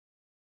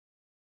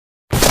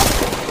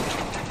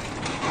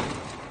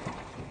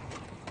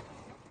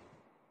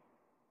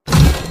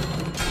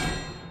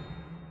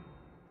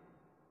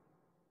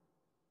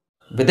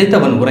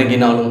விதைத்தவன்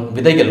உறங்கினாலும்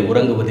விதைகள்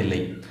உறங்குவதில்லை.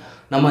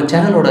 நம்ம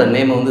சேனலோட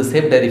நேமை வந்து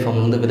சேஃப் டைரி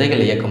ஃபார்ம் வந்து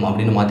விதைகள் இயக்கம்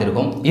அப்படின்னு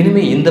மாற்றிருக்கோம்.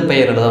 இனிமேல் இந்த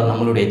பெயரில் தான்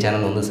நம்மளுடைய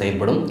சேனல் வந்து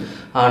செயல்படும்.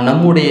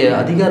 நம்முடைய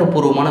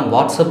அதிகாரப்பூர்வமான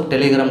வாட்ஸ்அப்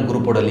டெலிகிராம்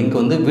குரூப்போட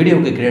லிங்க் வந்து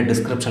வீடியோவுக்கு கீழே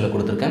டிஸ்கிரிப்ஷனில்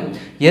கொடுத்துருக்கேன்.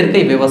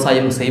 இயற்கை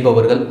விவசாயம்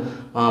செய்பவர்கள்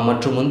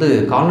மற்றும் வந்து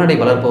கால்நடை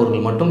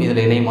வளர்ப்பவர்கள் மட்டும்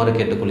இதில் இணையுமாறு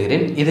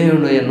கேட்டுக்கொள்கிறேன்.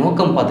 இதனுடைய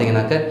நோக்கம்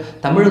பார்த்தீங்கன்னாக்க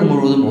தமிழகம்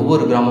முழுவதும்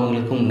ஒவ்வொரு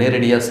கிராமங்களுக்கும்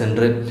நேரடியாக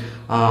சென்று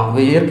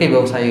இயற்கை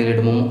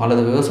விவசாயிகளிடமும்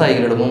அல்லது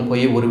விவசாயிகளிடமும்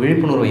போய் ஒரு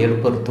விழிப்புணர்வை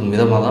ஏற்படுத்தும்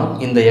விதமாக தான்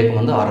இந்த இயக்கம்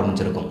வந்து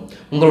ஆரம்பிச்சிருக்கும்.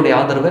 உங்களுடைய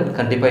ஆதரவை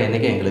கண்டிப்பாக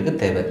இன்றைக்கி எங்களுக்கு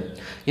தேவை.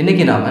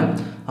 இன்றைக்கி நாம்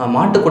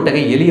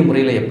மாட்டுக்கொட்டகை எளிய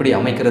முறையில் எப்படி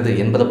அமைக்கிறது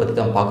என்பதை பற்றி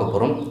தான் பார்க்க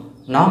போகிறோம்.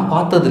 நாம்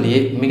பார்த்ததுலேயே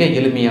மிக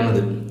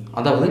எளிமையானது,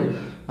 அதாவது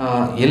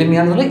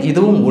எளிமையானதில்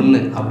இதுவும் ஒன்று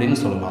அப்படின்னு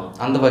சொல்லலாம்.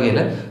 அந்த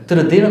வகையில்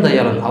திரு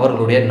தீனதயாளன்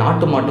அவர்களுடைய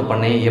நாட்டு மாட்டு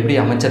பண்ணையை எப்படி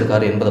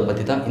அமைச்சிருக்காரு என்பதை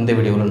பற்றி தான் இந்த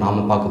வீடியோவில்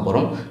நாம் பார்க்க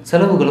போகிறோம்.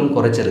 செலவுகளும்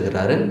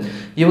குறைச்சிருக்கிறாரு.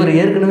 இவர்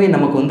ஏற்கனவே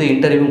நமக்கு வந்து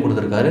இன்டர்வியூவும்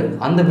கொடுத்துருக்காரு.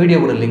 அந்த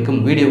வீடியோவோட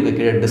லிங்க்கும் வீடியோவுக்கு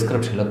கீழே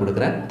டிஸ்கிரிப்ஷனில்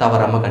கொடுக்குறேன்,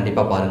 தவறாமல்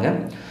கண்டிப்பாக பாருங்கள்.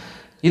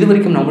 இது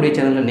வரைக்கும் நம்முடைய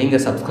சேனலில்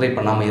நீங்கள் சப்ஸ்கிரைப்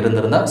பண்ணாமல்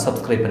இருந்திருந்தால்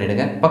சப்ஸ்கிரைப்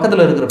பண்ணிவிடுங்க.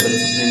 பக்கத்தில் இருக்கிற பெல்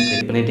சிம்பலையும்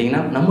கிளிக்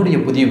பண்ணிட்டீங்கன்னா நம்முடைய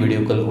புதிய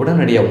வீடியோக்கள்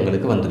உடனடியாக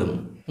உங்களுக்கு வந்துடும்.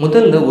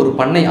 முதல்ல ஒரு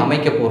பண்ணை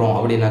அமைக்க போகிறோம்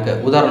அப்படின்னாக்க,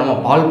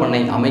 உதாரணமாக பால் பண்ணை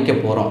அமைக்க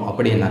போகிறோம்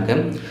அப்படின்னாக்க,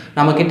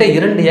 நம்மக்கிட்ட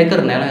 2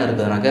 ஏக்கர் நிலம்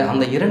இருக்குதுனாக்க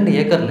அந்த 2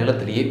 ஏக்கர்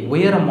நிலத்திலேயே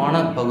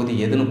உயரமான பகுதி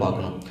எதுன்னு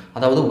பார்க்கணும்.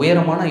 அதாவது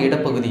உயரமான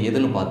இடப்பகுதி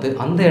எதுன்னு பார்த்து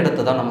அந்த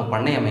இடத்த தான் நம்ம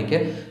பண்ணை அமைக்க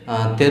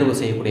தேர்வு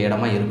செய்யக்கூடிய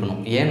இடமா இருக்கணும்.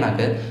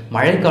 ஏன்னாக்க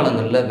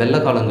மழைக்காலங்களில்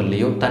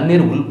வெள்ளக்காலங்கள்லேயோ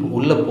தண்ணீர்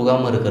உள்ளே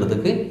புகாமல்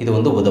இருக்கிறதுக்கு இது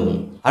வந்து உதவும்.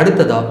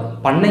 அடுத்ததாக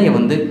பண்ணையை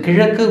வந்து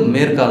கிழக்கு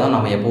மேற்காக தான்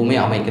நம்ம எப்போவுமே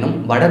அமைக்கணும்,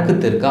 வடக்கு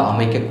தெற்காக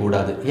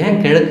அமைக்கக்கூடாது. ஏன்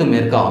கிழக்கு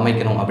மேற்காக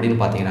அமைக்கணும் அப்படின்னு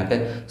பார்த்தீங்கன்னாக்க,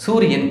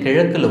 சூரியன்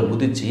கிழக்கில்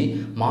உதிச்சு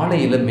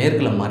மாலையில்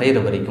மேற்கில் மறைகிற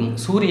வரைக்கும்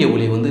சூரிய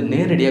ஒளி வந்து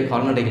நேரடியாக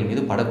கால்நடைகள்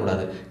மீது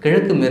படக்கூடாது.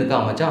 கிழக்கு மேற்காக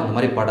அமைச்சா அந்த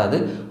மாதிரி படாது.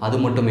 அது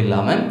மட்டும்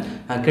இல்லாமல்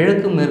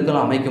கிழக்கு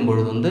மேற்கில் அமைக்கும்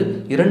பொழுது வந்து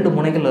 2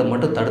 முனைகளில்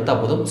மட்டும் தடுத்தா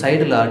போதும்,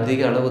 சைடில்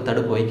அதிக அளவு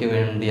தடுப்பு வைக்க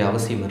வேண்டிய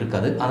அவசியம்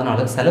இருக்காது.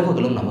 அதனால்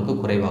செலவுகளும் நமக்கு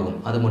குறைவாகும்.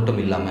 அது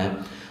மட்டும் இல்லாமல்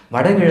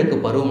வடகிழக்கு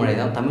பருவமழை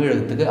தான்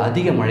தமிழகத்துக்கு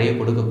அதிக மழையை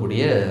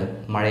கொடுக்கக்கூடிய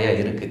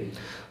மழையாக இருக்குது.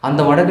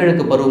 அந்த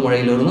வடகிழக்கு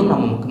பருவமழையிலிருந்தும்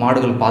நம்ம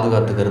மாடுகள்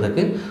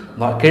பாதுகாத்துக்கிறதுக்கு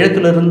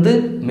கிழக்கிலிருந்து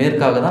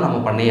மேற்காக தான்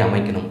நம்ம பண்ணையை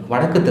அமைக்கணும்,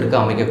 வடக்கு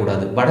தெற்காக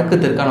அமைக்கக்கூடாது. வடக்கு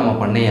தெற்காக நம்ம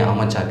பண்ணையை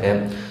அமைச்சாக்க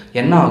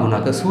என்ன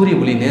ஆகுனாக்க, சூரிய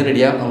ஒளி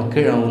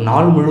நேரடியாக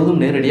நாள்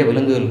முழுவதும் நேரடியாக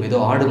விலங்குகள் மீதோ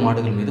ஆடு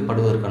மாடுகள் மீது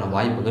படுவதற்கான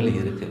வாய்ப்புகள்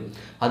இருக்குது.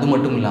 அது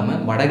மட்டும் இல்லாமல்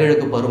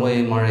வடகிழக்கு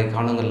பருவமழை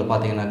காலங்களில்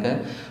பார்த்தீங்கன்னாக்க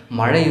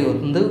மழை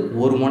வந்து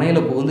ஒரு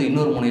முனையில் புகுந்து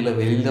இன்னொரு முனையில்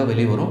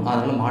வெளியே வரும்.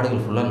 அதனால்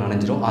மாடுகள் ஃபுல்லாக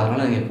நனைஞ்சிரும்.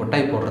 அதனால் நீங்கள்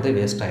கொட்டாய் போடுறதே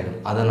வேஸ்ட்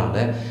ஆகிடும்.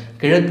 அதனால்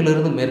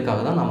கிழக்கிலிருந்து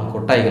மேற்காக தான் நம்ம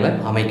கொட்டாய்களை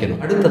அமைக்கணும்.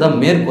 அடுத்ததாக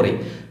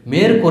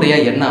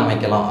மேற்கூரையாக என்ன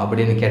அமைக்கலாம்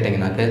அப்படின்னு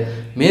கேட்டிங்கனாக்க,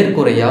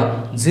 மேற்கூரையாக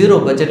 0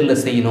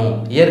 பட்ஜெட்டில் செய்யணும்,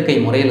 இயற்கை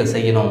முறையில்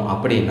செய்யணும்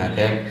அப்படின்னாக்க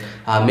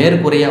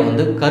மேற்கூரையாக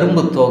வந்து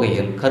கரும்பு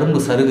தோகைகள், கரும்பு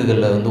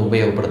சருகுகளில் வந்து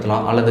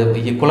உபயோகப்படுத்தலாம். அல்லது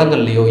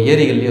குளங்கள்லேயோ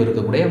ஏரிகள்லேயோ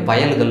இருக்கக்கூடிய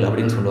வயல்கள்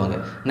அப்படின்னு சொல்லுவாங்க.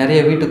 நிறைய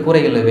வீட்டு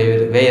கூரைகளில்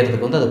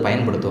வேயறதுக்கு வந்து அதை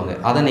பயன்படுத்துவாங்க.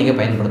 அதை நீங்கள்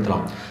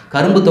பயன்படுத்தலாம்.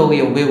 கரும்பு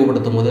தொகையை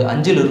உபயோகப்படுத்தும் போது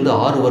 5லிருந்து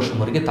 6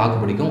 வருஷம் வரைக்கும் தாக்கு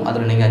பிடிக்கும்.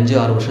 அதில் நீங்கள்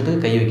 5-6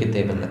 வருஷத்துக்கு கை வைக்க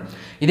தேவையில்லை.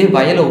 இதே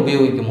வயலை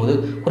உபயோகிக்கும் போது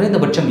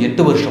குறைந்தபட்சம்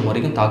 8 வருஷம்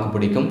வரைக்கும் தாக்கு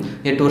பிடிக்கும்.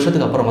 8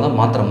 வருஷத்துக்கு அப்புறமா தான்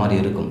மாற்றுற மாதிரி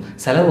இருக்கும்.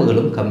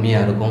 செலவுகளும்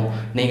கம்மியாக இருக்கும்.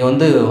 நீங்கள்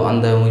வந்து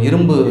அந்த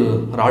இரும்பு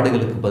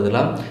ராடுகளுக்கு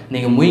பதிலாக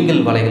நீங்கள்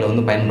முயங்கல் வலைகளை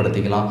வந்து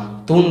பயன்படுத்திக்கலாம்.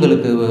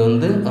 தூண்களுக்கு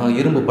வந்து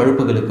இரும்பு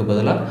பழுப்புகளுக்கு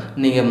பதிலாக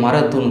நீங்கள்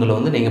மர தூண்களை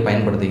வந்து நீங்கள்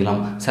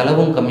பயன்படுத்திக்கலாம்.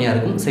 செலவும் கம்மியாக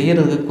இருக்கும்.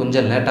 செய்கிறதுக்கு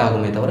கொஞ்சம் லேட்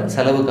ஆகுமே தவிர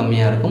செலவு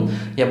கம்மியாக இருக்கும்.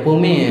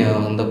 எப்போவுமே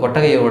இந்த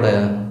கொட்டகையோட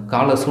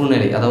கால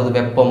சூழ்நிலை, அதாவது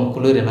வெப்பம்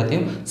குளிர்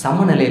எல்லாத்தையும்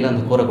சமநிலையில்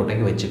அந்த கூரை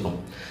கொட்டைக்கு வச்சுக்கும்.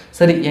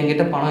 சரி,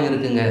 என்கிட்ட பணம்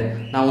இருக்குங்க,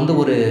 நான் வந்து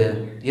ஒரு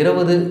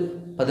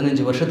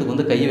 20-15 வருஷத்துக்கு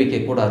வந்து கை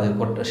வைக்கக்கூடாது,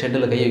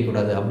 ஷெட்டில் கை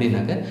வைக்கக்கூடாது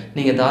அப்படின்னாக்க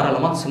நீங்கள்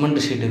தாராளமாக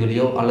சிமெண்ட்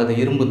ஷீட்டுகளையோ அல்லது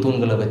இரும்பு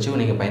தூண்களை வச்சோ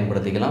நீங்கள்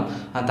பயன்படுத்திக்கலாம்.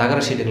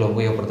 தகர ஷீட்டுகளை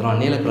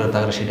உபயோகப்படுத்தலாம். நீல கலர்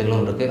தகர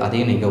ஷீட்டுகளும் இருக்குது,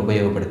 அதையும் நீங்கள்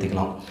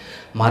உபயோகப்படுத்திக்கலாம்.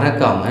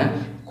 மறக்காமல்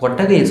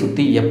கொட்டகையை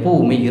சுற்றி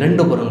எப்போவுமே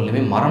 2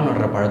 புறங்களிலுமே மரம்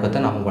நடுற பழக்கத்தை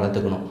நம்ம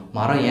வளர்த்துக்கணும்.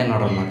 மரம் ஏன்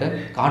நடுறோம்னாக்க,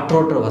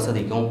 காற்றோட்ட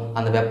வசதிக்கும்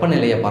அந்த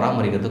வெப்பநிலையை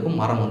பராமரிக்கிறதுக்கும்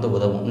மரம் வந்து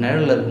உதவும்.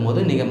 நிழலில்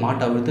இருக்கும்போது நீங்கள்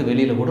மாட்டை அவிழ்த்து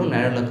வெளியில் கூட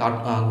நிழலில்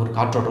ஒரு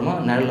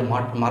காற்றோட்டமாக நிழலில்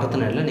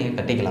மரத்து நிழலில் நீங்கள்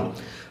கட்டிக்கலாம்.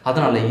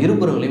 அதனால்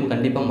இருபுறங்களையும்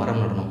கண்டிப்பாக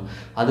மரம் நடணும்.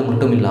 அது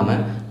மட்டும் இல்லாமல்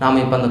நாம்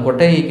இப்போ அந்த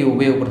கொட்டகைக்கு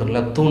உபயோகப்படுத்துகிற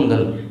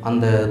தூண்கள்,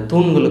 அந்த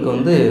தூண்களுக்கு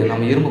வந்து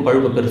நம்ம இரும்பு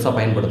பழுப்பு பெருசாக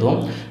பயன்படுத்துவோம்.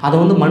 அதை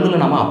வந்து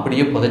மண்ணில் நம்ம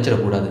அப்படியே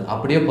புதைச்சிடக்கூடாது.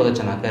 அப்படியே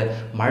புதைச்சனாக்க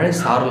மழை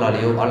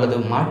சாரலாலேயோ அல்லது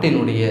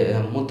மாட்டினுடைய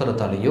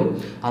மூத்திரத்தாலேயோ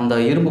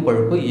அந்த இரும்பு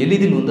பழுப்பு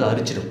எளிதில் வந்து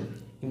அரிச்சிடும்.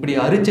 இப்படி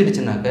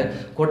அரிச்சிடுச்சுனாக்க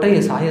கொட்டையை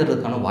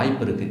சாயறதுக்கான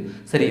வாய்ப்பு இருக்குது.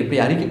 சரி, இப்படி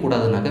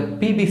அரிக்கக்கூடாதுனாக்க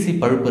பிவிசி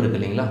பழுப்பு இருக்குது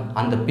இல்லைங்களா,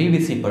 அந்த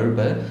பிவிசி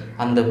பழுப்பை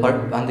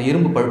அந்த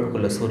இரும்பு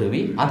பழுப்புக்குள்ளே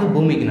சொருவி அதை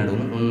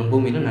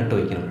பூமியில் நட்டு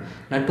வைக்கணும்.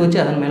 நட்டு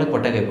வச்சு அதன் மேலே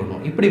கொட்டகை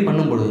போடணும். இப்படி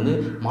பண்ணும்பொழுது வந்து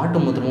மாட்டு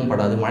மூத்திரமும்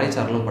படாது,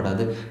 மழைச்சாரலும்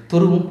படாது,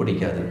 துருவும்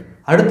பிடிக்காது.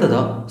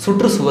 அடுத்ததாக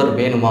சுற்றுச்சுவர்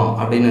வேணுமா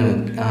அப்படின்னு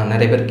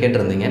நிறைய பேர்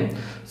கேட்டிருந்தீங்க.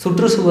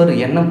 சுற்றுச்சுவர்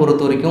என்னை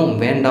பொறுத்த வரைக்கும்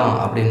வேண்டாம்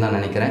அப்படின்னு தான்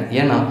நினைக்கிறேன்.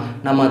 ஏன்னா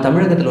நம்ம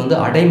தமிழகத்தில் வந்து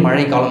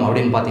அடைமழை காலம்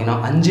அப்படின்னு பார்த்தீங்கன்னா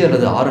 5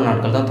 அல்லது 6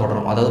 நாட்கள் தான்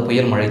தொடரும். அதாவது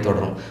புயல் மழை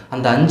தொடரும்.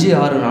 அந்த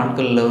 5-6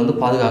 நாட்களில் வந்து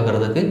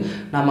பாதுகாக்கிறதுக்கு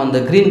நம்ம அந்த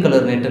க்ரீன்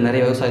கலர் நெட்டு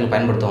நிறைய விவசாயிகள்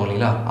பயன்படுத்துவாங்க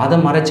இல்லைங்களா, அதை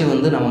மறைச்சி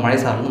வந்து நம்ம மழை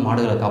சார்ந்து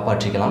மாடுகளை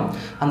காப்பாற்றிக்கலாம்.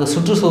 அந்த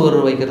சுற்றுச்சுவர்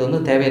வைக்கிறது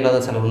வந்து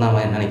தேவையில்லாத செலவு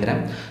தான்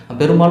நினைக்கிறேன்.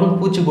 பெரும்பாலும்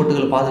பூச்சி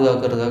பொட்டுகள்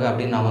பாதுகாக்கிறதுக்காக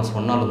அப்படின்னு நாம்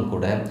சொன்னாலும்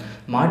கூட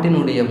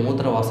மாட்டினுடைய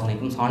மூத்திர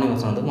வாசனைக்கும் சாணி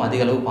வாசனைக்கும்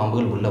அதிக அளவு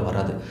பாம்புகள் உள்ளே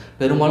வராது.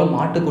 பெரும்பாலும்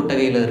மாட்டு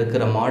கொட்டகையில்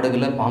இருக்கிற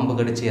மாடுகளை பாம்பு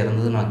கடிச்சு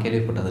இறந்தது நான்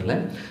கேள்விப்பட்டதில்லை.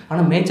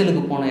 ஆனால்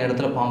மேய்ச்சலுக்கு போன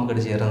இடத்துல பாம்பு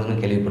கடிச்சு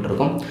இறந்ததுன்னு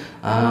கேள்விப்பட்டிருக்கோம்.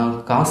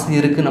 காசு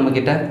இருக்குது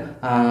நம்மக்கிட்ட,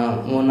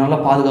 நல்லா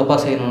பாதுகாப்பாக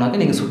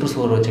செய்யணுன்னாக்க நீங்கள்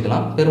சுற்றுச்சுவர்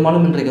வச்சுக்கலாம்.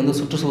 பெரும்பாலும் இன்றைக்கு வந்து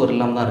சுற்றுச்சுவர்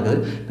இல்லாமல் தான் இருக்குது.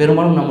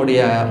 பெரும்பாலும்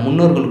நம்முடைய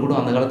முன்னோர்கள் கூட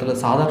அந்த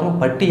காலத்தில் சாதாரண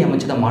பட்டி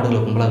அமைச்சு தான்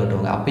மாடுகளை கும்பலாக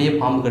கட்டுவாங்க. அப்பயே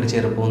பாம்பு கடிச்சு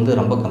இறப்பு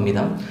வந்து ரொம்ப கம்மி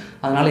தான்.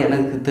 அதனால்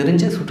எனக்கு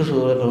தெரிஞ்ச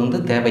சுற்றுச்சுவர்கள் வந்து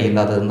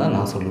தேவையில்லாததுன்னு தான்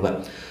நான் சொல்லுவேன்.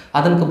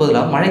 அதற்கு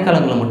பதிலாக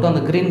மழைக்காலங்களில் மட்டும்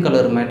அந்த க்ரீன்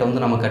கலர் மேட்டை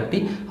வந்து நம்ம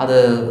கட்டி அதை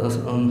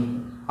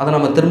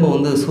நம்ம திரும்ப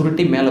வந்து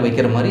சுருட்டி மேலே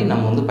வைக்கிற மாதிரி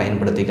நம்ம வந்து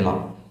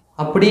பயன்படுத்திக்கலாம்.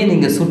 அப்படியே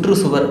நீங்கள்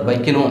சுற்றுச்சுவர்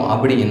வைக்கணும்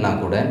அப்படின்னா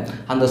கூட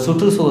அந்த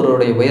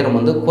சுற்றுச்சுவருடைய உயரம்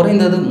வந்து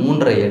குறைந்தது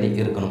 3.5 அடி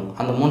இருக்கணும்.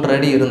 அந்த 3.5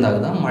 அடி இருந்தால்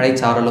தான் மழை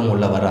சாரலும்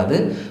உள்ளே வராது,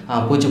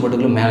 பூச்சி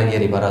பொட்டுகளும் மேலே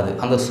ஏறி வராது.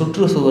 அந்த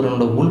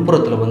சுற்றுச்சுவரோட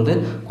உள்புறத்தில் வந்து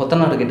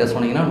கொத்தனார்கிட்ட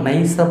சொன்னீங்கன்னா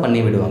நைஸாக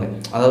பண்ணி விடுவாங்க.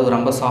 அதாவது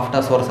ரொம்ப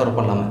சாஃப்டாக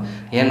சொரசொரப்பாக இல்லாமல்.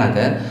 ஏன்னாக்க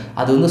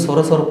அது வந்து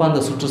சொரசொரப்பாக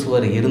அந்த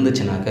சுற்றுச்சுவர்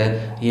இருந்துச்சுனாக்க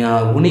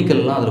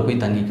உணிக்கள்லாம் அதில்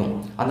போய் தங்கிக்கும்.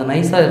 அந்த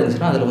நைஸாக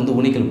இருந்துச்சுன்னா அதில் வந்து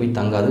உணிக்கல் போய்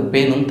தங்காது,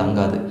 பேனும்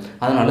தங்காது.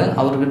 அதனால்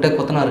அவர்கிட்ட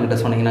கொத்தனார்கிட்ட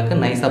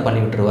சொன்னீங்கன்னாக்க நைஸாக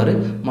பண்ணி விட்டுருவார்.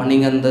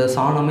 நீங்கள் அந்த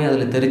சாணமே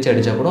அதில் தெரிச்சு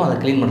அடித்தா கூட அதை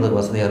க்ளீன் பண்ணுறதுக்கு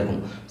வசதியாக இருக்கும்.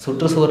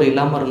 சுற்றுச்சுவர்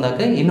இல்லாமல்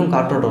இருந்தாக்க இன்னும்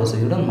காற்றோட்ட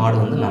வசதியுடன் மாடு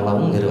வந்து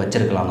நல்லாவும்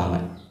வச்சிருக்கலாம்.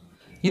 நாங்கள்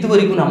இது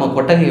வரைக்கும் நம்ம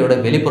கொட்டகையோட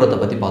வெளிப்புறத்தை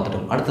பற்றி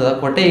பார்த்துட்டோம். அடுத்ததாக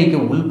கொட்டகைக்கு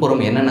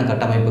உள்புறம் என்னென்ன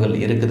கட்டமைப்புகள்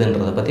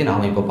இருக்குதுன்றதை பற்றி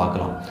நாம் இப்போ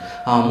பார்க்கலாம்.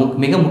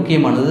 மிக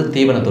முக்கியமானது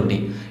தீவன தொட்டி.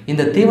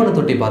 இந்த தீவன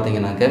தொட்டி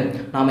பார்த்தீங்கன்னாக்க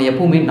நாம்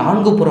எப்போவுமே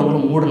 4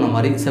 புறங்களும் மூடின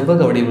மாதிரி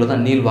செவ்வக வடிவில்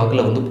தான் நீள்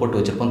வாக்கில் வந்து போட்டு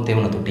வச்சுருப்போம்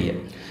தீவன தொட்டியை.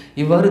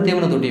 இவ்வாறு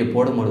தீவன தொட்டியை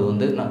போடும்போது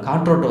வந்து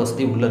காற்றோட்ட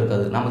வசதி உள்ளே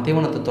இருக்காது. நம்ம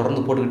தீவனத்தை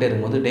தொடர்ந்து போட்டுக்கிட்டே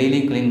இருக்கும்போது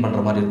டெய்லியும் க்ளீன் பண்ணுற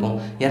மாதிரி இருக்கும்.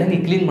 இறங்கி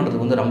க்ளீன்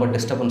பண்ணுறதுக்கு வந்து ரொம்ப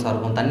டிஸ்டர்பன்ஸாக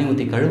இருக்கும். தண்ணி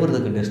ஊற்றி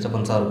கழுவுறதுக்கு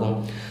டிஸ்டர்பன்ஸாக இருக்கும்.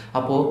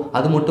 அப்போது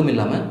அது மட்டும்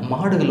இல்லாமல்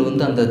மாடுகள்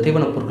வந்து அந்த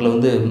தீவன பொருட்களை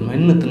வந்து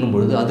மென்று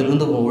தின்னும்பொழுது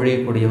அதிலிருந்து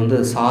ஒழியக்கூடிய வந்து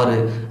சாறு,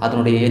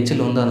 அதனுடைய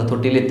எச்சில் வந்து அந்த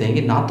தொட்டியிலே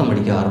தேங்கி நாத்தம்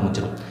அடிக்க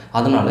ஆரம்பிச்சிடும்.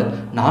 அதனால்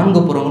 4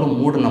 புறங்களும்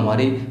மூடின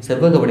மாதிரி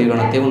செவ்வக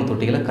வடிவிலான தீவன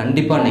தொட்டிகளை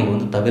கண்டிப்பாக நீங்கள்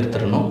வந்து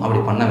தவிர்த்திடணும். அப்படி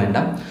பண்ண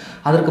வேண்டாம்.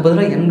 அதற்கு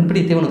பதிலாக எப்படி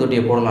தீவன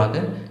தொட்டியை போடலாங்க,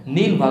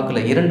 நீள் வாக்கில்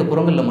 2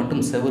 புறங்களில்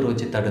மட்டும் செவுறு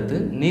வச்சு தடுத்து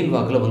நீள்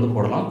வாக்கில் வந்து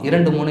போடலாம்.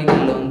 2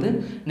 முனைகளில் வந்து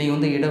நீங்கள்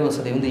வந்து இட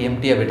வசதி வந்து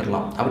எம்டியாக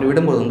விட்டுடலாம். அப்படி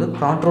விடும்போது வந்து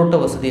காற்றோட்ட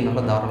வசதி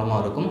நல்லா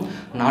தாராளமாக இருக்கும்.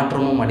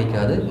 நாற்றமும்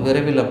அடிக்காது.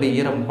 விரைவில் அப்படியே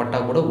ஈரம்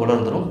பட்டால் கூட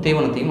உலர்ந்துடும்.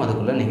 தீவனத்தையும்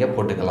அதுக்குள்ளே நீங்கள்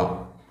போட்டுக்கலாம்.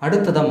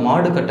 அடுத்ததாக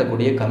மாடு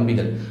கட்டக்கூடிய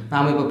கம்பிகள்.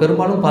 நாம் இப்போ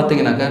பெரும்பாலும்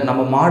பார்த்தீங்கன்னாக்கா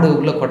நம்ம மாடு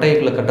உள்ள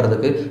கொட்டைக்குள்ளே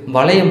கட்டுறதுக்கு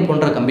வளையம்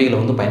போன்ற கம்பிகளை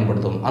வந்து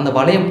பயன்படுத்துவோம். அந்த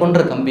வளையம்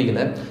போன்ற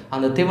கம்பிகளை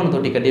அந்த தீவன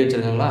தொட்டி கட்டி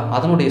வச்சுருக்காங்களா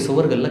அதனுடைய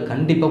சுவர்களில்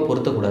கண்டிப்பாக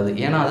பொருத்தக்கூடாது.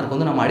 ஏன்னா அதற்கு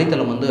வந்து நம்ம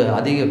அடித்தளம் வந்து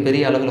அதிக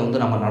பெரிய அளவில்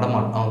வந்து நம்ம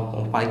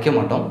வைக்க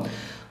மாட்டோம்.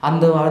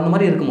 அந்த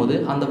மாதிரி இருக்கும்போது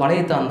அந்த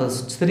வளையத்தை அந்த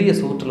சிறிய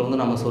சுவற்றில்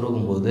வந்து நம்ம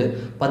சொருகும்போது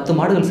 10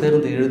 மாடுகள்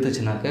சேர்ந்து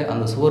இழுத்துச்சுனாக்க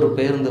அந்த சுவர்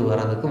பேர்ந்து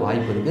வர்றதுக்கு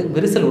வாய்ப்பு இருக்குது,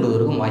 விரிசல்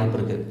விடுவதற்கும் வாய்ப்பு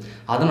இருக்குது.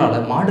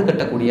 அதனால் மாடு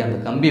கட்டக்கூடிய அந்த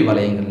கம்பி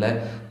வளையங்களில்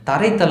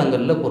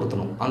தரைத்தளங்களில்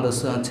பொருத்தணும். அந்த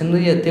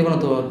சின்ன தீவன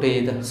தொட்டி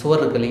சுவர்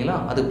இருக்குது இல்லைங்களா,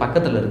 அது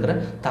பக்கத்தில் இருக்கிற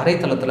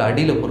தரைத்தளத்தில்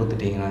அடியில்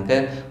பொருத்திட்டிங்கனாக்க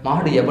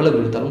மாடு எவ்வளவு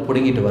இழுத்தாலும்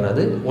பிடுங்கிட்டு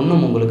வராது.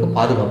 ஒன்றும் உங்களுக்கு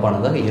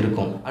பாதுகாப்பானதாக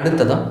இருக்கும்.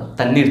 அடுத்ததாக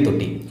தண்ணீர்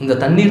தொட்டி. இந்த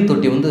தண்ணீர்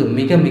தொட்டி வந்து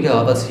மிக மிக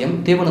அவசியம்.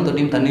 தீவன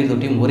தொட்டியும் தண்ணீர்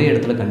தொட்டியும் ஒரே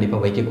இடத்துல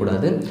கண்டிப்பாக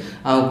வைக்கக்கூடாது.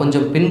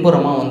 கொஞ்சம்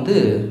பின்புறமாக வந்து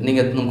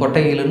நீங்கள்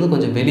கொட்டையிலேருந்து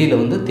கொஞ்சம் வெளியில்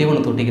வந்து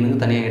தீவன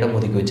தொட்டிக்கு தனியாக இடம்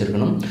ஒதுக்கி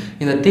வச்சுருக்கணும்.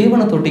 இந்த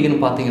தீவன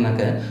தொட்டிக்குன்னு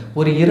பார்த்தீங்கன்னாக்க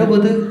ஒரு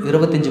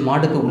 20-25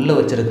 மாடுக்கு உள்ளே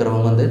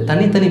வச்சுருக்கிறவங்க வந்து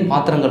தனித்தனி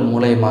பாத்திரங்கள்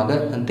மூலயமாக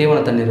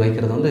தீவன தண்ணீர்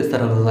வைக்கிறது வந்து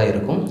சிறந்ததாக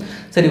இருக்கும்.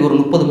 சரி, ஒரு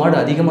 30 மாடு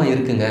அதிகமாக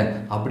இருக்குங்க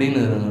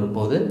அப்படின்னு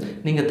போது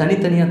நீங்கள்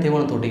தனித்தனியாக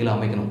தீவன தொட்டிகளை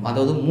அமைக்கணும்.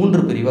 அதாவது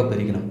 3 பிரிவாக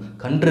பிரிக்கணும்.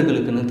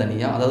 கன்றுகளுக்குன்னு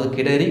தனியாக, அதாவது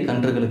கிடரி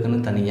கன்றுகளுக்குன்னு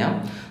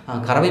தனியாக,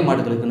 கறவை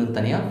மாடுகளுக்குன்னு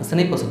தனியாக,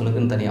 சினை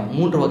பசுக்களுக்குன்னு தனியாக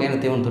 3 வகையான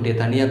தீவன தொட்டியை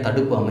தனியாக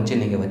தடுப்பு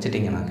அமைச்சு நீங்கள்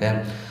வச்சுட்டிங்கனாக்க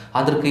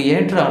அதற்கு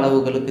ஏற்ற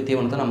அளவுகளுக்கு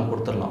தீவனத்தை நம்ம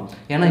கொடுத்துடலாம்.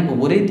 ஏன்னா இப்போ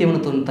ஒரே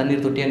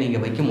தண்ணீர் தொட்டியாக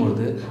நீங்கள்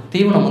வைக்கும்பொழுது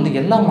தீவனம் வந்து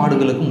எல்லா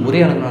மாடுகளுக்கும் ஒரே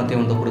அளவிலான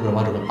தீவனத்தை கொடுக்குற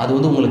மாதிரி இருக்கும். அது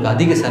வந்து உங்களுக்கு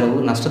அதிக செலவு,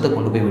 நஷ்டத்தை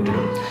கொண்டு போய்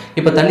விட்டுடும்.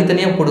 இப்போ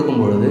தனித்தனியாக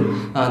கொடுக்கும்பொழுது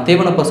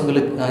தீவன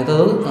பசுகளுக்கு,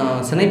 அதாவது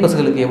சினை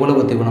பசுகளுக்கு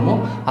எவ்வளவு தீவனமோ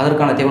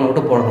அதற்கான தீவனம்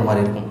மட்டும் போடுற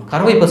மாதிரி இருக்கும்.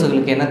 கறவை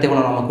பசுகளுக்கு என்ன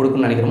தீவனம் நம்ம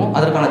கொடுக்கணும்னு நினைக்கிறோமோ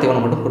அதற்கான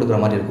தீவனம் மட்டும் கொடுக்குற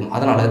மாதிரி இருக்கும்.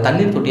 அதனால்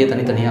தண்ணீர் தொட்டியை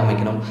தனித்தனியாக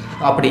அமைக்கணும்.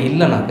 அப்படி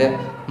இல்லைனாக்க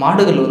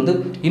மாடுகள் வந்து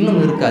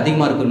இன்னும் இருக்குது,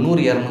 அதிகமாக இருக்குது,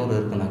 100-200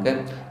 இருக்குனாக்க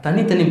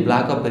தனித்தனி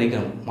பிளாக்காக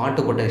பிரிக்கணும்.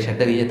 மாட்டுக்கொட்டை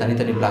ஷெட்டரியை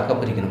தனித்தனி பிளாக்காக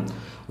பிரிக்கணும்.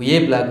 ஏ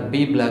black, B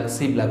black,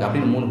 C block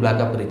அப்படின்னு 3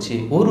 பிளாக்காக பிரித்து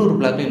ஒரு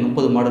பிளாக்லையும்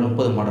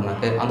 30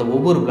 மாடுனாக்க அந்த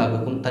ஒவ்வொரு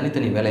பிளாக்குக்கும்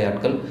தனித்தனி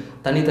வேலையாட்கள்,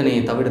 தனித்தனி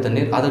தவிடு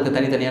தண்ணீர், அதற்கு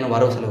தனித்தனியான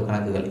வரவு செலவு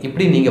கணக்குகள்,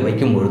 இப்படி நீங்கள்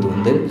வைக்கும்பொழுது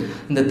வந்து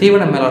இந்த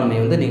தீவன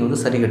மேலாண்மையை வந்து நீங்கள்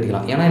வந்து சரி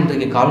கட்டிக்கலாம். ஏன்னா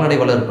இன்றைக்கு கால்நடை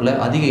வளர்ப்பில்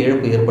அதிக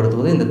இழப்பு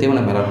ஏற்படுத்துவது இந்த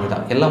தீவன மேலாண்மை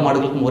தான். எல்லா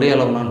மாடுகளுக்கும் ஒரே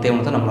அளவான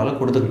தீவனத்தை நம்மளால்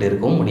கொடுத்துக்கிட்டே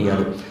இருக்கவும்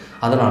முடியாது.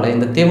 அதனால்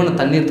இந்த தீவன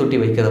தண்ணீர் தொட்டி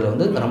வைக்கிறதுல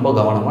வந்து ரொம்ப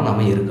கவனமாக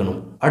நம்ம இருக்கணும்.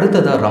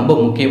 அடுத்ததாக ரொம்ப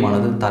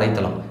முக்கியமானது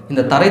தரைத்தளம்.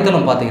 இந்த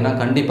தரைத்தளம் பார்த்தீங்கன்னா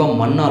கண்டிப்பாக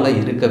மண்ணால்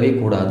இருக்கவே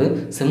கூடாது.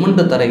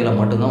 சிமெண்ட் தரைகளை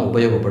மட்டும்தான்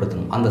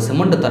உபயோகப்படுத்தணும். அந்த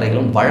சிமெண்ட்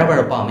தரைகளும்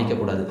வழவழப்பாக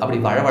அமைக்கக்கூடாது. அப்படி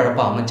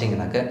வழவழப்பாக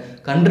அமைச்சிங்கனாக்க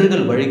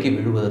கன்றுகள் வழுக்கி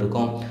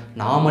விழுவதற்கும்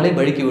நாமளே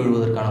வழுக்கி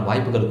விழுவதற்கான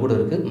வாய்ப்புகள் கூட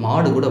இருக்குது.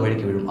 மாடு கூட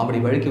வழுக்கி விழும். அப்படி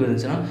வழுக்கி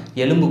விழுந்துச்சுன்னா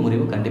எலும்பு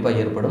முறிவு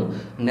கண்டிப்பாக ஏற்படும்.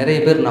 நிறைய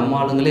பேர் நம்ம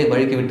ஆளுங்களே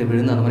வழுக்கி விட்டு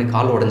விழுந்து அந்த மாதிரி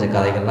கால் உடஞ்ச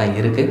கதைகள்லாம்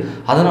இருக்குது.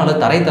 அதனால்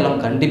தரைத்தளம்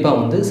கண்டிப்பாக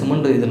வந்து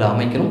சிமெண்ட் இதில்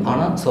அமைக்கணும்.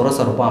 ஆனால்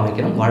சொரசொரப்பாக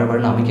அமைக்கணும்,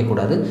 வழவழன்னு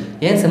அமைக்கக்கூடாது.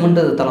 ஏன்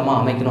சிமெண்ட் தளமாக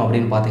அமைக்கணும்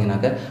அப்படின்னு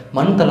பார்த்தீங்கன்னாக்க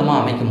மண் தளமாக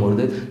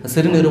அமைக்கும்பொழுது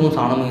சிறுநீரும்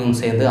சாணமும்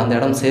சேர்ந்து அந்த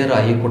இடம்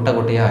சேராகி கொட்டை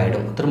கொட்டையாக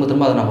ஆகிடும். திரும்ப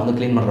திரும்ப அதை நம்ம வந்து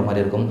க்ளீன் பண்ணுற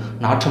மாதிரி இருக்கும்.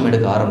 நாற்றம்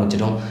எடுக்க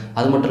ஆரம்பிச்சிடும்.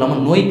 அது மட்டும்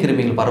இல்லாமல் நோய்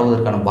கிருமிகள்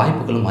பரவுவதற்கான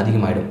வாய்ப்புகளும்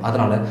அதிகமாகிடும்.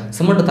 அதனால்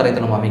சிமெண்ட்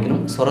தரைத்தளம்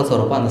அமைக்கணும்.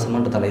 சொரசொரப்பாக அந்த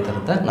சிமெண்ட்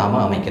தரைத்தளத்தை நாம்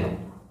அமைக்கணும்.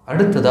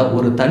 அடுத்ததாக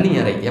ஒரு தனி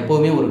அறை.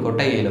 எப்போவுமே ஒரு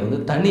கொட்டகையில் வந்து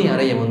தனி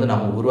அறையை வந்து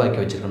நம்ம உருவாக்கி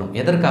வச்சுருக்கணும்.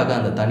 எதற்காக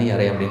அந்த தனி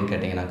அறை அப்படின்னு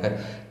கேட்டிங்கனாக்க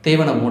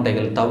தீவன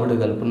மூட்டைகள்,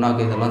 தவிடுகள்,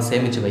 புண்ணாக்கு இதெல்லாம்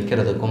சேமித்து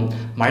வைக்கிறதுக்கும்,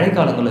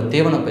 மழைக்காலங்களில்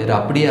தீவன பயிர்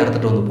அப்படியே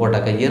அறுத்துட்டு வந்து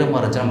போட்டாக்க ஈரமாக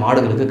இருந்துச்சுன்னா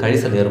மாடுகளுக்கு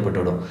கழிசல்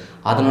ஏற்பட்டுவிடும்.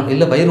 அதனால்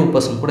இல்லை வயிறு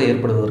உப்பசம் கூட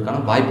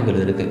ஏற்படுவதற்கான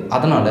வாய்ப்புகள் இருக்குது.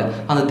 அதனால்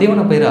அந்த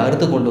தீவன பயிரை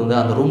அறுத்து கொண்டு வந்து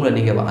அந்த ரூமில்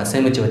நீங்கள்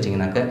சேமித்து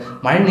வச்சிங்கனாக்க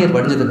மழைநீர்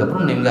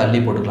வடிஞ்சதுக்கப்புறம் நீங்கள்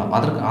அள்ளி போட்டுக்கலாம்.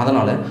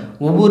 அதனால்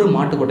ஒவ்வொரு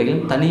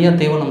மாட்டுக்கொட்டையிலும் தனியாக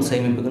தீவனம்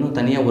சேமிப்புக்குன்னு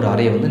தனியாக ஒரு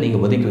அறையை வந்து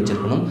நீங்கள் ஒதுக்கி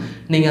வச்சுருக்கணும்.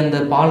 நீங்கள் அந்த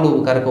பால்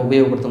கறக்க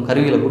உபயோகப்படுத்தும்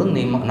கருவிகளை கூட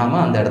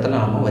நாம் அந்த இடத்துல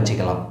நம்ம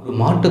வச்சுக்கலாம். ஒரு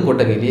மாட்டு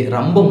கொட்டகையிலேயே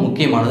ரொம்ப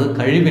முக்கியமானது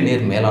கழிவு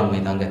நீர் மேலாண்மை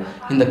தாங்க.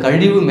 இந்த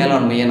கழிவு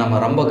மேலாண்மையை நம்ம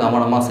ரொம்ப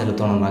கவனமாக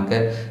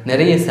செலுத்தணும்னாக்க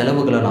நிறைய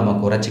செலவுகளை நம்ம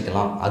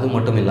குறைச்சிக்கலாம். அது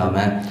மட்டும்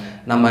இல்லாமல்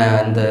நம்ம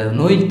இந்த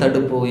நோய்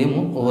தடுப்பையும்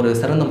ஒரு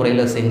சிறந்த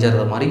முறையில்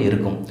செஞ்சது மாதிரி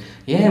இருக்கும்.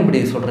 ஏன் இப்படி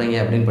சொல்கிறீங்க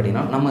அப்படின்னு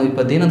பார்த்தீங்கன்னா, நம்ம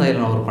இப்போ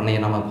தீனதயாளன் ஒரு பண்ணையை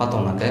நம்ம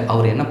பார்த்தோம்னாக்க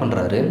அவர் என்ன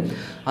பண்ணுறாரு,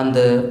 அந்த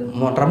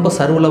ரொம்ப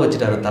சருவலாக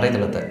வச்சுட்டாரு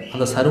தரைத்தளத்தை.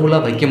 அந்த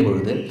சருவலாக வைக்கும்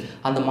பொழுது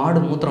அந்த மாடு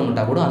மூத்திரம்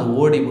விட்டால் கூட அது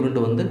ஓடி உருண்டு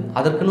வந்து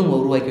அதற்குன்னு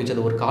உருவாக்கி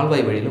வச்சது ஒரு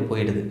கால்வாய் வழியில்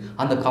போயிடுது.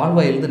 அந்த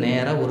கால்வாயிலிருந்து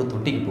நேராக ஒரு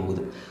தொட்டிக்கு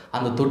போகுது.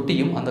 அந்த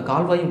தொட்டியும் அந்த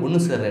கால்வாயும் ஒன்று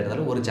சேர்ற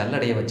இடத்துல ஒரு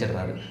ஜல்லடையை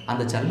வச்சிடுறாரு.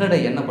 அந்த ஜல்லடை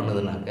என்ன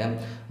பண்ணுதுனாக்க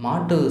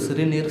மாட்டு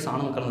சிறுநீர்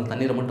சாணம் கலந்த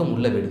தண்ணீரை மட்டும்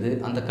உள்ளே விடுது.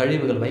 அந்த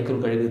கழிவுகள்,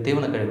 வைக்கோல் கழிவு,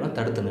 தீவன கழிவுலாம்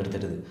தடுத்து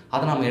நிறுத்திடுது.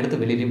 அதை நம்ம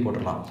எடுத்து வெளியிலையும்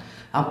போட்டுடலாம்.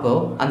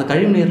 அப்போது அந்த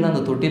கழிவு நீரில்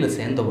அந்த தொட்டியில்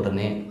சேர்ந்த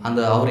உடனே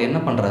அவர் என்ன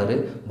பண்ணுறாரு,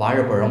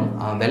 வாழைப்பழம்,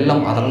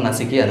 வெல்லம் அதெல்லாம்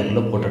நசுக்கி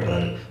அதுக்குள்ளே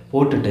போட்டுடுறாரு.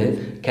 போட்டுட்டு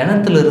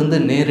கிணத்துலேருந்து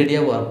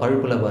நேரடியாக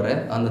பழுப்பில் வர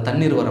அந்த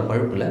தண்ணீர் வர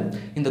பழுப்பில்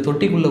இந்த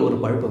தொட்டிக்குள்ளே ஒரு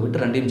பழுப்பை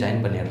விட்டு ரெண்டையும்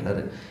ஜாயின்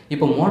பண்ணிடுறாரு.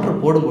 இப்போ மோட்டர்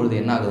போடும்பொழுது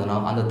என்ன ஆகுதுன்னா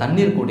அந்த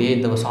தண்ணீர் கூடிய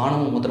இந்த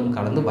சாணமும் மூத்திரமும்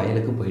கலந்து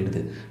வயலுக்கு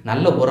போயிடுது.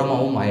 நல்ல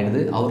உரமாகவும்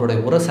ஆயிடுது. அவருடைய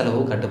உர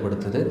செலவு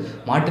கட்டுப்படுத்துது.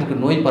 மாட்டிற்கு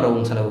நோய்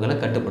பரவும் செலவுகளை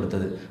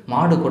கட்டுப்படுத்துது.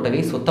 மாடு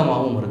கொட்டகை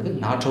சுத்தமாகவும் இருக்குது,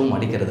 நாற்றமும்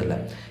அடிக்கிறது இல்லை.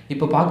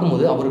 இப்போ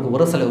பார்க்கும்போது அவருக்கு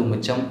உர செலவு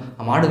மிச்சம்,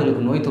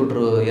 மாடுகளுக்கு நோய்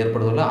தொற்று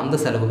ஏற்படுவதில் அந்த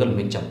செலவுகள்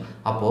மிச்சம்.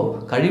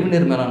 அப்போது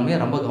கழிவுநீர் மேலாண்மையை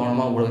ரொம்ப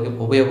கவனமாக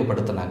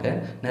உபயோகப்படுத்தினாக்க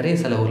நிறைய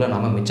செலவுகளை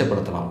நாம்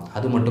மிச்சப்படுத்தலாம்.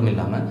 அது மட்டும்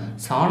இல்லாமல்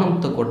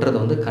சாணத்தை கொட்டுறதை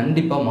வந்து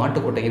கண்டிப்பாக மாட்டு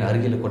கொட்டையின்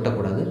அருகில்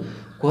கொட்டக்கூடாது.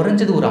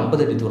 குறைஞ்சது ஒரு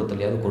 50 அடி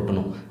தூரத்துலையாவது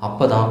கொட்டணும்.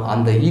 அப்போ தான்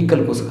அந்த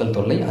ஈக்கள் கொசுக்கள்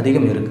தொல்லை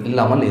அதிகம்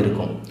இல்லாமல்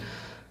இருக்கும்.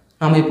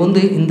 நாம் இப்போ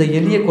வந்து இந்த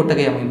எளிய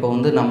கொட்டகை அமைப்பை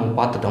வந்து நம்ம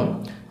பார்த்துட்டோம்.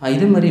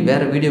 இதே மாதிரி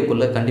வேறு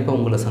வீடியோக்குள்ளே கண்டிப்பாக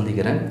உங்களை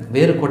சந்திக்கிறேன்.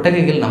 வேறு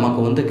கொட்டகைகள்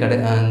நமக்கு வந்து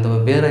இந்த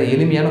வேறு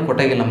எளிமையான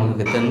கொட்டகைகள்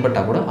நமக்கு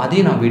தென்பட்டால் கூட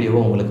அதையும் நான்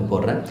வீடியோவாக உங்களுக்கு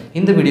போடுறேன்.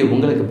 இந்த வீடியோ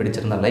உங்களுக்கு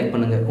பிடிச்சிருந்தால் லைக்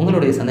பண்ணுங்கள்.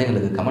 உங்களுடைய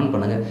சந்தேகங்களுக்கு கமெண்ட்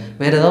பண்ணுங்கள்.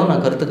 வேறு ஏதாவது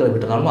நான் கருத்துக்களை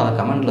விட்டுனாலும் அதை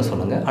கமெண்ட்டில்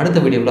சொல்லுங்கள்.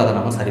 அடுத்த வீடியோவில் அதை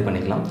நம்ம சரி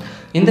பண்ணிக்கலாம்.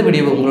 இந்த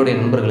வீடியோவை உங்களுடைய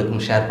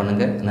நண்பர்களுக்கும் ஷேர்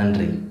பண்ணுங்கள்.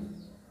 நன்றி.